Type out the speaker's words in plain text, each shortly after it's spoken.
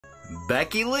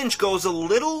Becky Lynch goes a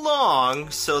little long,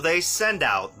 so they send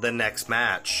out the next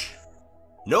match.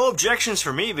 No objections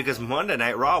for me because Monday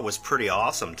Night Raw was pretty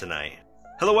awesome tonight.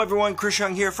 Hello everyone, Chris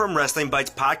Young here from Wrestling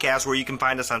Bytes Podcast, where you can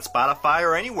find us on Spotify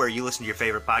or anywhere you listen to your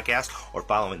favorite podcast, or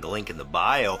following the link in the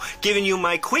bio, giving you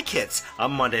my quick hits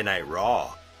on Monday Night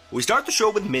Raw. We start the show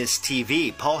with Miz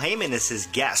TV. Paul Heyman is his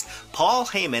guest. Paul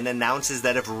Heyman announces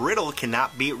that if Riddle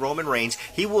cannot beat Roman Reigns,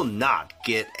 he will not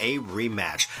get a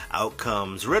rematch. Out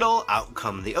comes Riddle, out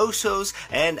come the Usos,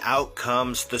 and out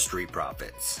comes the Street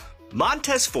Profits.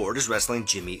 Montez Ford is wrestling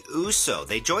Jimmy Uso.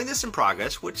 They join this in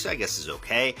progress, which I guess is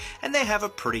okay, and they have a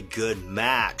pretty good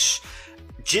match.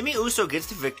 Jimmy Uso gets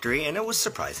the victory, and it was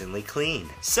surprisingly clean.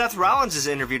 Seth Rollins is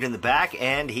interviewed in the back,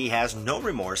 and he has no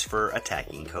remorse for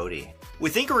attacking Cody. We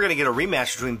think we're going to get a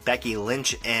rematch between Becky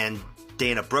Lynch and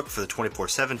Dana Brooke for the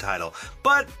 24/7 title,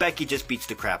 but Becky just beats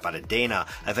the crap out of Dana.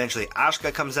 Eventually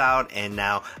Asuka comes out, and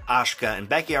now Asuka and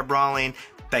Becky are brawling.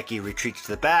 Becky retreats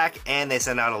to the back, and they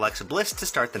send out Alexa Bliss to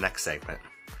start the next segment.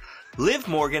 Liv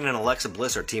Morgan and Alexa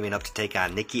Bliss are teaming up to take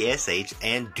on Nikki S.H.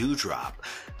 and Doudrop.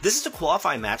 This is a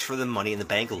qualifying match for the Money in the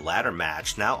Bank ladder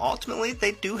match. Now, ultimately,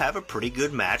 they do have a pretty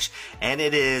good match, and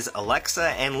it is Alexa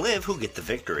and Liv who get the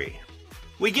victory.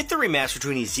 We get the rematch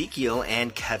between Ezekiel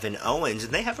and Kevin Owens,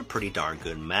 and they have a pretty darn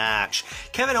good match.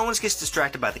 Kevin Owens gets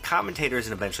distracted by the commentators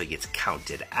and eventually gets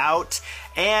counted out,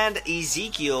 and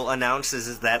Ezekiel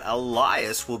announces that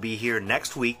Elias will be here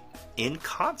next week in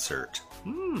concert.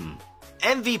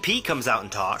 MVP comes out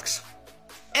and talks.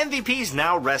 MVP is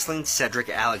now wrestling Cedric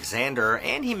Alexander,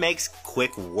 and he makes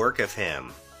quick work of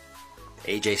him.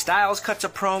 AJ Styles cuts a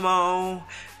promo,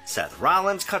 Seth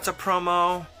Rollins cuts a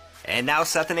promo, and now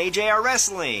Seth and AJ are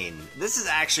wrestling. This is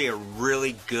actually a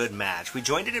really good match. We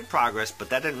joined it in progress, but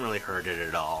that didn't really hurt it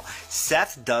at all.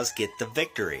 Seth does get the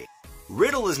victory.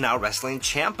 Riddle is now wrestling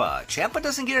Ciampa. Ciampa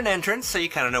doesn't get an entrance, so you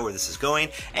kind of know where this is going,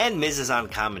 and Miz is on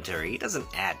commentary. He doesn't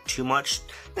add too much.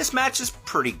 This match is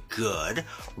pretty good.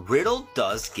 Riddle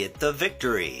does get the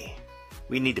victory.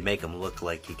 We need to make him look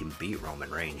like he can beat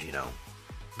Roman Reigns, you know.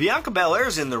 Bianca Belair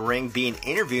is in the ring being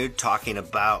interviewed, talking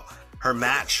about her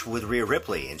match with Rhea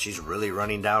Ripley, and she's really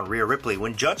running down Rhea Ripley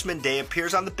when Judgment Day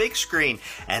appears on the big screen,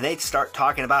 and they start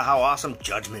talking about how awesome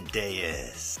Judgment Day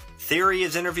is. Theory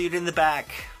is interviewed in the back.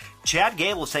 Chad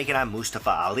Gable's taking on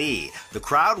Mustafa Ali. The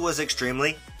crowd was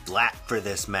extremely flat for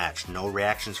this match. No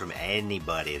reactions from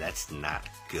anybody. That's not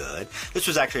good. This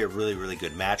was actually a really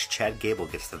good match. Chad Gable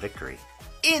gets the victory.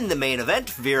 In the main event,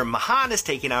 Veer Mahan is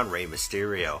taking on Rey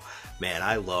Mysterio. Man,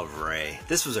 I love Rey.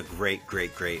 This was a great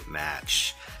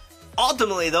match.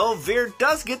 Ultimately, though, Veer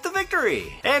does get the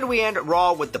victory. And we end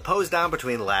Raw with the pose down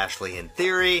between Lashley and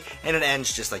Theory, and it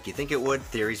ends just like you think it would.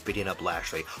 Theory's beating up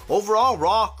Lashley. Overall,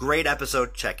 Raw, great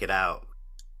episode. Check it out.